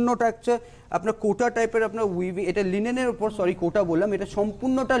সম্পূর্ণটা হচ্ছে আপনার কোটা টাইপের আপনার উইভিং, এটা লিনেনের উপর, সরি কোটা বললাম, এটা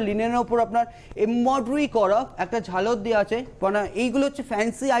সম্পূর্ণটা লিনেনের উপর আপনার এমব্রয়ডারি করা একটা ঝালর দেওয়া আছে। মানে এইগুলো হচ্ছে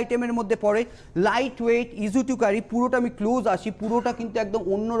ফ্যান্সি আইটেমের মধ্যে পড়ে, light weight, easy to carry. পুরোটা আমি ক্লোজ আসি, পুরোটা কিন্তু একদম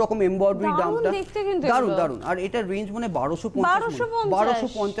অন্যরকম এমব্রয়ডারি, দামটা দারুণ দারুণ। আর এটার রেঞ্জ মানে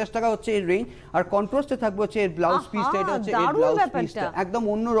 1250 টাকা হচ্ছে এর রেঞ্জ। আর কন্ট্রাস্টে থাকবে হচ্ছে এর ব্লাউজ পিসটা, এটা হচ্ছে এর ব্লাউজ পিসটা, একদম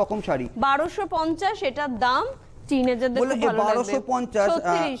অন্য রকম শাড়ি। 1250 এটার দাম। বলে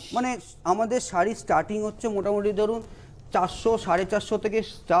 1250, মানে আমাদের শাড়ি স্টার্টিং হচ্ছে মোটামুটি ধরুন 400 450 থেকে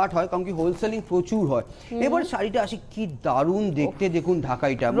স্টার্ট হয়, কারণ কি হোলসেলিং প্রচুর হয়। এবার শাড়িটা আসি কি দারুণ দেখতে, দেখুন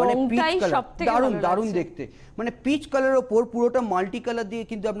ঢাকাইটা, মানে পিচ কালার, দারুণ দারুণ দেখতে, মানে পিচ কালারের ওপর পুরোটা মাল্টি কালার দিয়ে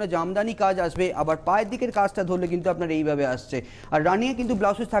কিন্তু আপনার জামদানি কাজ আসবে। আবার পায়ের দিকের কাজটা ধরলে কিন্তু আপনার এইভাবে আসছে। আর রানিয়ে কিন্তু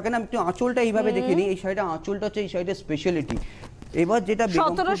ব্লাউজ পিস থাকে না, একটু আঁচলটা এইভাবে দেখে নিই, এই শাড়িটা আঁচলটা হচ্ছে এই শাড়িটার স্পেশালিটি। এবার যেটা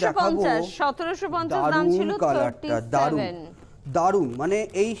 1750 দাম ছিল, কালারটা দারুণ দারুণ, মানে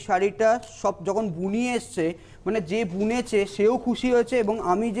এই শাড়িটা সব যখন বুনিয়ে এসছে, মানে যে বুনেছে সেও খুশি হয়েছে, এবং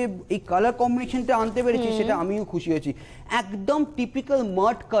আমি যে এই কালার কম্বিনেশনটা আনতে পেরেছি সেটা আমিও খুশি হয়েছি। একদম টিপিক্যাল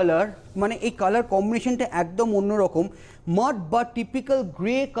মাড কালার, মানে এই কালার কম্বিনেশনটা একদম অন্যরকম। মাড বা টিপিক্যাল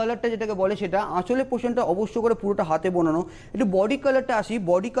গ্রে কালারটা যেটাকে বলে, সেটা আঁচলের পোর্শনটা অবশ্য করে পুরোটা হাতে বোনানো। একটু বডি কালারটা আসি,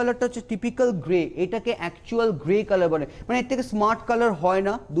 বডি কালারটা হচ্ছে টিপিক্যাল গ্রে, এটাকে অ্যাকচুয়াল গ্রে কালার বলে, মানে এর থেকে স্মার্ট কালার হয়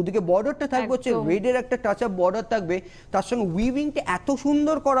না। দুদিকে বর্ডারটা থাকবে হচ্ছে রেডের একটা টাচ আপ বর্ডার থাকবে, তার সঙ্গে উইভিংটা এত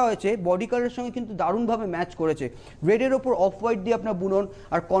সুন্দর করা হয়েছে, বডি কালারের সঙ্গে কিন্তু দারুণভাবে ম্যাচ করেছে। রেডের ওপর অফ হোয়াইট দিয়ে আপনার বুনন,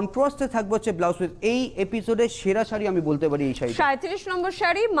 আর কন্ট্রাস্টে থাকবে হচ্ছে ব্লাউজ পিস। এই এপিসোডের সেরা শাড়ি আমি বলতে পারি এই শাড়ি। 37 নম্বর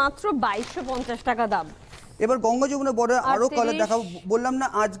শাড়ি মাত্র 2250 টাকা দাম। এবার গঙ্গা যমুনা বর্ডার আরো কালার দেখাবো। বললাম না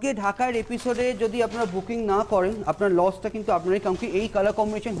আজকে ঢাকার এপিসোডে যদি আপনারা বুকিং না করেন আপনার লসটা কিন্তু আপনারই, কারণ কি এই কালার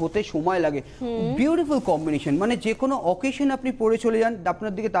কম্বিনেশন হতে সময় লাগে। বিউটিফুল কম্বিনেশন, মানে যে কোনো অকেশন আপনি পরে চলে যান,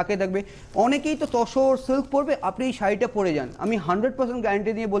 আপনার দিকে তাকিয়ে থাকবে। অনেকেই তো তসর সিল্ক পরবে, আপনি এই শাড়িটা পরে যান, আমি 100%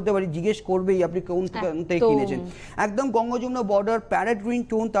 গ্যারান্টি দিয়ে বলতে পারি, জিজ্ঞেস করবেই আপনি কোন থেকে কিনেছেন। একদম Ganga Jamuna border, parrot green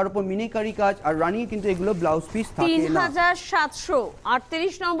tone, তার উপর মিনিকারি কাজ, আর রানিয়ে কিন্তু এগুলো ব্লাউজ পিস থাকে না। 3700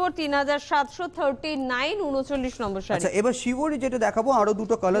 38 নম্বর 3700 39 39 নম্বর শাড়ি। আচ্ছা, এবার শিবরি যেটা দেখাবো, আরো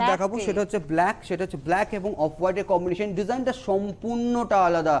দুটো কালার দেখাবো, সেটা হচ্ছে ব্ল্যাক, সেটা হচ্ছে ব্ল্যাক এবং অফ হোয়াইটের কম্বিনেশন। ডিজাইনটা সম্পূর্ণটা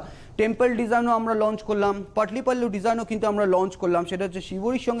আলাদা। টেম্পল ডিজাইনও আমরা লঞ্চ করলাম, পাটলি পাল্লু ডিজাইনও কিন্তু আমরা লঞ্চ করলাম, সেটা হচ্ছে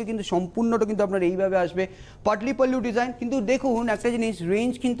শিবরির সঙ্গে কিন্তু সম্পূর্ণটা কিন্তু আপনার এইভাবে আসবে পাটলি পাল্লু ডিজাইন। কিন্তু দেখুন একটা জিনিস,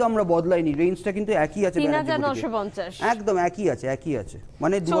 রেঞ্জ কিন্তু আমরা বদলাইনি, রেঞ্জটা কিন্তু একই আছে, 3950 একদম একই আছে,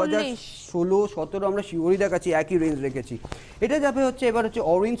 মানে 2016-17 আমরা শিবরি দেখাচ্ছি, একই রেঞ্জ রেখেছি। এটা যাবে হচ্ছে এবার হচ্ছে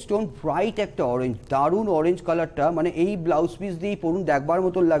অরেঞ্জ টোন, ব্রাইট একটা অরেঞ্জ, দারুণ অরেঞ্জ কালারটা, মানে এই ব্লাউজ পিস দিয়েই পরুন দেখবার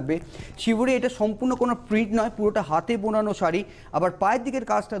মতন লাগবে। শিবরি এটা সম্পূর্ণ কোনো প্রিন্ট নয়, পুরোটা হাতে বোনানো শাড়ি। আবার পায়ের দিকের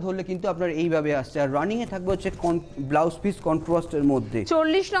কাজটা ধরলে কিন্তু আপনার এইভাবে আসছে। আর রানিং এ থাকবে হচ্ছে ব্লাউজ পিস কন্ট্রাস্টের মধ্যে।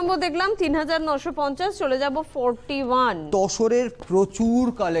 40 নম্বর দেখলাম 3950, চলে যাব 41। তসরের প্রচুর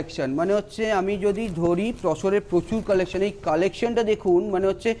কালেকশন, মানে হচ্ছে আমি যদি ধরি তসরের প্রচুর কালেকশন, এই কালেকশনটা দেখুন, মানে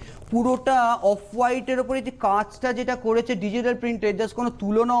হচ্ছে পুরোটা অফ হোয়াইটের উপরে যে কাজটা যেটা করেছে ডিজিটাল প্রিন্টের, জাস্ট কোনো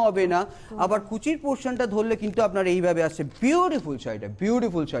তুলনা হবে না। আবার কুচির পোর্শনটা ধরলে কিন্তু আপনার এইভাবে আসছে। বিউটিফুল শাড়িটা,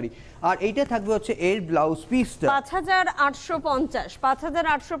 বিউটিফুল শাড়ি। আর এইটা থাকবে হচ্ছে এর ব্লাউজ পিসটা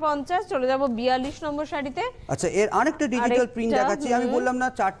 5850, চলে যাব 42 নম্বর শাড়িতে। আচ্ছা, এর আরেকটা ডিজিটাল প্রিন্ট দেখাচ্ছি। আমি বললাম না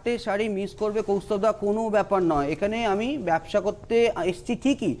 4টে শাড়ি মিস করবে কৌস্তবদা, কোনো ব্যাপার নয়। এখানে আমি ব্যবসা করতে এসেছি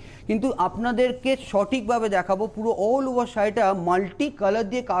ঠিকই, কিন্তু আপনাদেরকে সঠিকভাবে দেখাবো। পুরো অল ওভার শাড়িটা মাল্টি কালার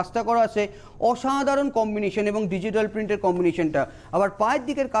দিয়ে কাজটা করা আছে, অসাধারণ কম্বিনেশন এবং ডিজিটাল প্রিন্টের কম্বিনেশনটা। আবার পায়ের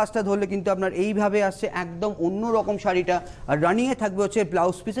দিকের কাজটা ধরলে কিন্তু আপনার এইভাবে আসছে, একদম অন্য রকম শাড়িটা। আর রানিং এ থাকবে হচ্ছে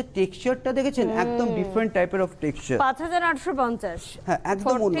ব্লাউজ পিসের টেক্সচারটা দেখেছেন, একদম ডিফারেন্ট টাইপের অফ টেক্সচার। 5850, হ্যাঁ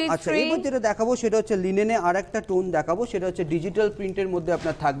একদম অন্য। আচ্ছা, এবার যেটা দেখাবো সেটা হচ্ছে লিনেনে আরেকটা টোন দেখাবো, সেটা হচ্ছে ডিজিটাল প্রিন্টের মধ্যে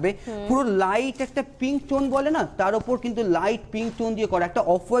আপনার থাকবে পুরো লাইট একটা পিঙ্ক টোন বলে না, তার উপর কিন্তু লাইট পিঙ্ক টোন দিয়ে করা, একটা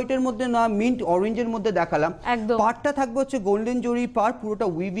অফ হোয়াইটের মধ্যে না মিন্ট অরেঞ্জের মধ্যে দেখালাম। পার্টটা থাকবে হচ্ছে গোল্ডেন জরি পার, পুরোটা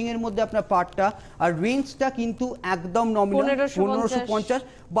উইভিং এর মধ্যে আপনার পার্টটা। আর রেঞ্জটা কিন্তু একদম নমিনাল 1550,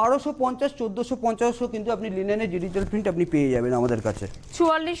 1250, 1450 কিন্তু আপনি লিনেনের ডিজিটাল প্রিন্ট আপনি পেয়ে যাবেন আমাদের কাছে।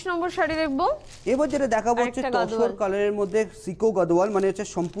 44 নম্বর শাড়ি দেখবো। এবার যেটা দেখাবো হচ্ছে তসর কালারের মধ্যে সিকো গদওয়াল, মানে হচ্ছে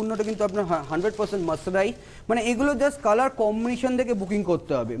সম্পূর্ণটা কিন্তু আপনার 100% মাসরাই। মানে এগুলো জাস্ট কালার কম্বিনেশন থেকে বুকিং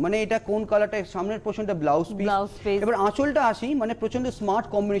করতে হবে। মানে এটা কোন কালারটা, সামনের পোর্শনটা ব্লাউজ পিস। এবার আঁচলটা আসি, মানে প্রচন্ড স্মার্ট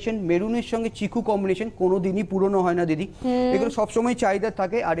কম্বিনেশন, মেরুনের সঙ্গে চিকু কম্বিনেশন, কোনোদিনই পুরনো হয় না দিদি, এগুলো সবসময় চাহিদা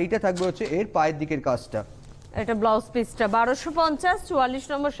থাকে। আর এইটা থাকবে হচ্ছে এর পায়ের দিকের কাজটা। এটা ব্লাউজ পিসটা 1250, 44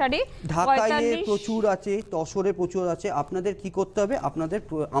 নম্বর শাড়ি। ঢাকায় প্রচুর আছে, তসরে প্রচুর আছে। আপনাদের কি করতে হবে,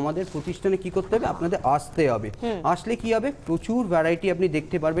 আমাদের প্রতিষ্ঠানে কি করতে হবে, আপনাদের আসতে হবে। আসলে কি হবে, প্রচুর ভ্যারাইটি আপনি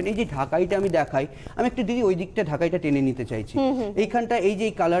দেখতে পারবেন। এই যে ঢাকাইটা আমি দেখাই, আমি একটু দিদি ওই দিকটা ঢাকাইটা টেনে নিতে চাইছি। এইখানটা এই যে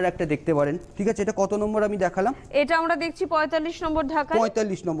কালার একটা দেখতে পারেন, ঠিক আছে? এটা কত নম্বর আমি দেখালাম? এটা আমরা দেখছি 45 নম্বর ঢাকায়।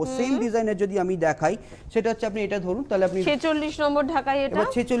 45 নম্বর সেম ডিজাইনের যদি আমি দেখাই, সেটা হচ্ছে আপনি এটা ধরুন, তাহলে আপনি 46 নম্বর ঢাকায়। এটা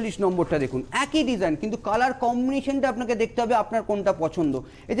এবার 46 নম্বরটা দেখুন, একই ডিজাইন কিন্তু কালার কম্বিনেশনটা আপনাকে দেখতে হবে আপনার কোনটা পছন্দ।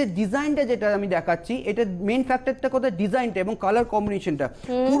 এই যে ডিজাইনটা যেটা আমি দেখাচ্ছি, এটা মেইন ফ্যাক্টরটা কোথায়, ডিজাইনটা এবং কালার কম্বিনেশনটা।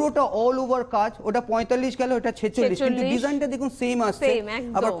 পুরোটা অল ওভার কাজ, ওটা 45 গেল, ওটা 46, কিন্তু ডিজাইনটা দেখুন সেম আসছে।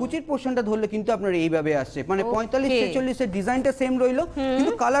 আবার কুচির পোর্শনটা ধরলে কিন্তু আপনার এইভাবে আসছে, মানে 45 46 এর ডিজাইনটা সেম রইলো,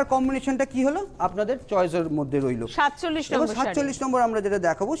 কিন্তু কালার কম্বিনেশনটা কি হলো আপনাদের চয়েসের মধ্যে রইলো। 47 নম্বর আমরা যেটা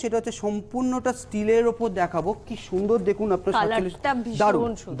দেখাবো সেটা হচ্ছে সম্পূর্ণটা স্টিলের উপর দেখাবো। কি সুন্দর দেখুন আপনার 47,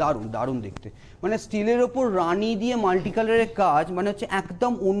 দারুণ দারুণ দারুণ দেখতে, মানে স্টিলের উপর রানী দিয়ে মাল্টি কালারের কাজ, মানে হচ্ছে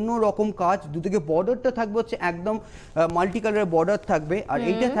একদম অন্য রকম কাজ। দুদিকে বর্ডারটা থাকবে হচ্ছে একদম মাল্টি কালারের বর্ডার থাকবে। আর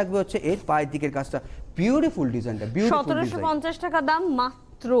এইটা থাকবে হচ্ছে এর পায়ের দিকের কাজটা। বিউটিফুল ডিজাইনটা, বিউটিফুল ডিজাইন। 1750 টাকা দাম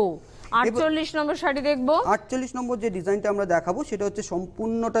মাত্র। 48 নম্বর শাড়ি দেখবো। 48 নম্বর যে ডিজাইনটা আমরা দেখাবো সেটা হচ্ছে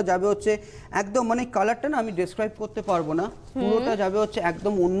সম্পূর্ণটা যাবে হচ্ছে একদম, মানে কালারটা না আমি ডেসক্রাইব করতে পারবো না, পুরোটা যাবে হচ্ছে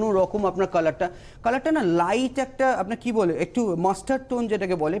একদম অন্য রকম। আপনার কালারটা না লাইট একটা, আপনার কি বলে, একটু মাস্টার্ড টোন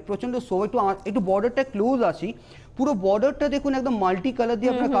যেটাকে বলে, প্রচন্ড সো। একটু বর্ডারটা ক্লোজ আসি, পুরো বর্ডারটা দেখুন একদম মাল্টি কালার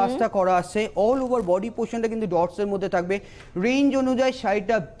দিয়ে আপনার কাজটা করা আছে। অল ওভার বডি পোর্শনটা কিন্তু ডটস এর মধ্যে থাকবে। রেঞ্জ অনুযায়ী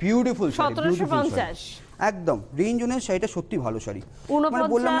শাড়িটা বিউটিফুল, 1750 একদম রেঞ্জ অনুযায়ী শাড়িটা সত্যি ভালো শাড়ি। মানে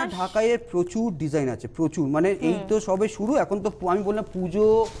বললাম না ঢাকায় প্রচুর ডিজাইন আছে, প্রচুর, মানে এই তো সবে শুরু। এখন তো আমি বললাম পুজো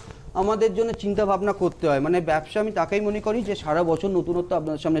আমাদের জন্য চিন্তা ভাবনা করতে হয়, মানে ব্যবসা আমি তাকেই মনে করি যে সারা বছর নতুনত্ব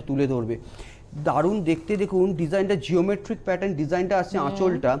আপনাদের সামনে তুলে ধরবে। দারুণ দেখতে দেখুন ডিজাইনটা, জিওমেট্রিক প্যাটার্ন ডিজাইনটা আসছে।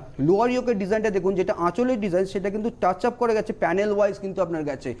 আঁচলটা লোয়ার ইয়োকের ডিজাইনটা দেখুন, যেটা আঁচলের ডিজাইন সেটা কিন্তু টাচ আপ করে গেছে, প্যানেল ওয়াইজ কিন্তু আপনার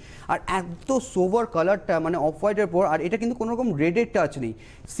গেছে। আর এত সোভার কালারটা, মানে অফ হোয়াইটের পর। আর এটা কিন্তু কোনো রকম রেডের টাচ নেই,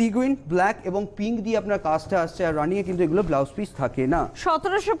 সি গ্রিন, ব্ল্যাক এবং পিঙ্ক দিয়ে আপনার কাজটা আসছে। আর রানিয়ে কিন্তু এগুলো ব্লাউজ পিস থাকে না।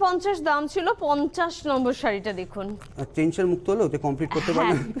 1750 দাম ছিল। 50 নম্বর শাড়িটা দেখুন। টেনশন মুক্ত হলো, ওতে কমপ্লিট করতে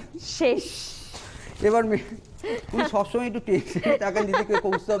পারবেন। শেষ। এবার উনি সবসময় একটু টেনশনে থাকেন, দিদিকে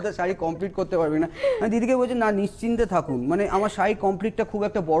কৌস্তবদার শাড়ি কমপ্লিট করতে পারবে না। দিদিকে বলছে না নিশ্চিন্তে থাকুন, মানে আমার শাড়ি কমপ্লিটটা খুব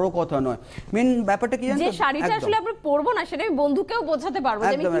একটা বড় কথা নয়। মেন ব্যাপারটা কি জানেন, যে শাড়িটা আসলে আমরা পরবো না সেটা আমি বন্ধুকেও বোঝাতে পারবো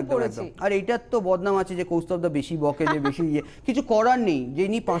যে আমি কি পরেছি। আর এইটার তো বদনাম আছে যে কৌস্তবদা বেশি বকে, যে বেশি কিছু করার নেই।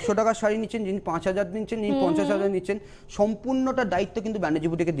 যিনি 500 টাকার শাড়ি নিচ্ছেন, যিনি 5000 নিচ্ছেন, যিনি 50,000 নিচ্ছেন, সম্পূর্ণটা দায়িত্ব কিন্তু ব্যানার্জি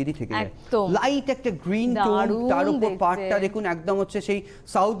বুটিকের দিদি থেকে যায়। লাইট একটা গ্রিন টোন, তার উপর পাটটা দেখুন একদম হচ্ছে সেই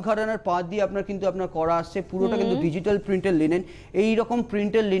সাউথ ঘরানার পাট দিয়ে আপনার কিন্তু আপনার করা আসছে। পুরোটা পুরোটা কিন্তু ডিজিটাল প্রিন্টের লিনেন। এই রকম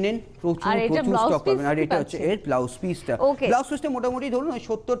প্রিন্টের লিনেন প্রচুর স্টক পাবেন। আর এটা হচ্ছে এর ব্লাউজ পিসটা। ব্লাউজ পিসটা মোটামুটি ধরুন ওই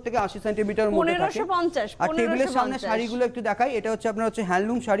 70 থেকে 80 সেন্টিমিটার মধ্যে থাকে। 1550। আর টেবিলের সামনে শাড়িগুলো একটু দেখাই। এটা হচ্ছে আপনার হচ্ছে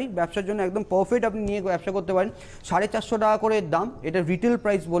হ্যান্ডলুম শাড়ি, ব্যবসার জন্য একদম পারফেক্ট, আপনি নিয়ে ব্যবসা করতে পারেন। 450 টাকা করে দাম। এটা রিটেল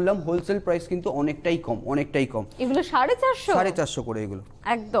প্রাইস বললাম, হোলসেল প্রাইস কিন্তু অনেকটাই কম, অনেকটাই কম। এগুলো 450 450 করে এগুলো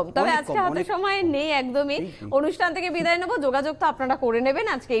একদম। তবে আজকে হাতে সময় নেই একদমই, অনুষ্ঠান থেকে বিদায় নেব। যোগাযোগ তো আপনারা করে নেবেন।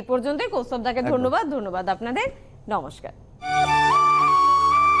 আজকে এই পর্যন্তই। কৌস্তবদাকে ধন্যবাদ আপনাদের। নমস্কার।